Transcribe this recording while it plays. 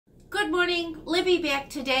Good morning, Libby back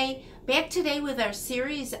today with our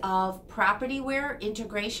series of Propertyware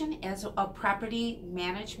integration as a property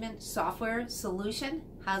management software solution.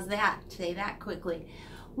 How's that? Say that quickly.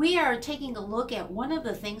 We are taking a look at one of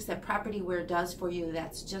the things that Propertyware does for you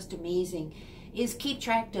that's just amazing is keep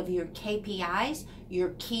track of your KPIs,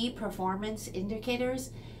 your key performance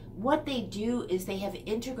indicators. What they do is they have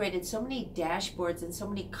integrated so many dashboards and so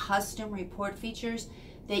many custom report features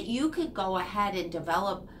that you could go ahead and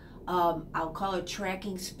develop I'll call it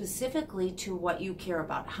tracking specifically to what you care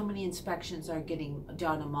about. How many inspections are getting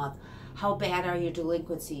done a month? How bad are your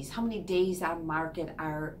delinquencies? How many days on market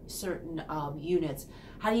are certain units?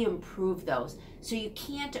 How do you improve those? So you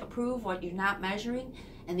can't approve what you're not measuring,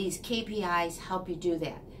 and these KPIs help you do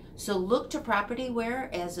that. So look to Propertyware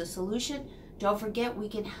as a solution. Don't forget, we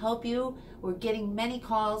can help you. We're getting many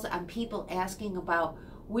calls on people asking about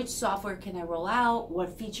which software can I roll out?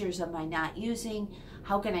 What features am I not using?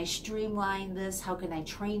 How can I streamline this? How can I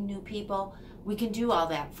train new people? We can do all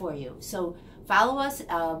that for you. So follow us.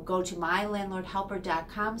 Go to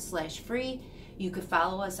mylandlordhelper.com/free. You could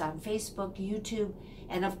follow us on Facebook, YouTube,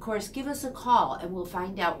 and of course, give us a call and we'll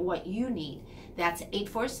find out what you need. That's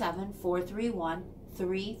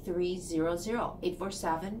 847-431-3300.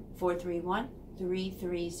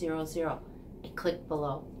 847-431-3300. Click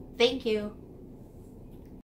below. Thank you.